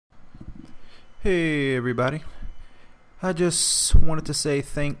Hey everybody, I just wanted to say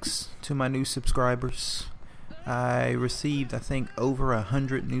thanks to my new subscribers. I received, I think, over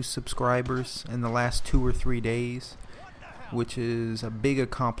 100 new subscribers in the last 2 or 3 days, which is a big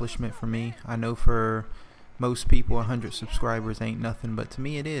accomplishment for me. I know for most people 100 subscribers ain't nothing, but to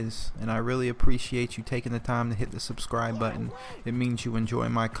me it is, and I really appreciate you taking the time to hit the subscribe button. It means you enjoy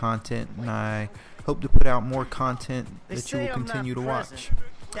my content, and I hope to put out more content that you will continue to watch.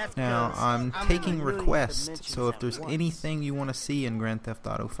 Now, I'm taking requests, so if there's anything you want to see in Grand Theft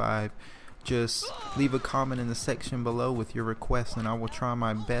Auto 5, just leave a comment in the section below with your request, and I will try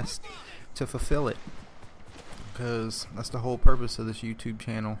my best to fulfill it. Because that's the whole purpose of this YouTube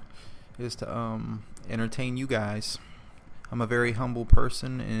channel, is to entertain you guys. I'm a very humble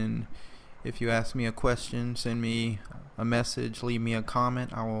person, and if you ask me a question, send me a message, leave me a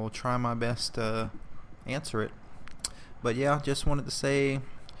comment, I will try my best to answer it. But yeah, just wanted to say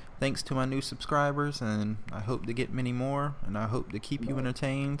thanks to my new subscribers, and I hope to get many more, and I hope to keep you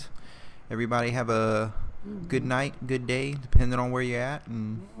entertained. Everybody have a good night, good day, depending on where you're at,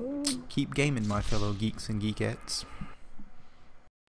 and keep gaming, my fellow geeks and geekettes.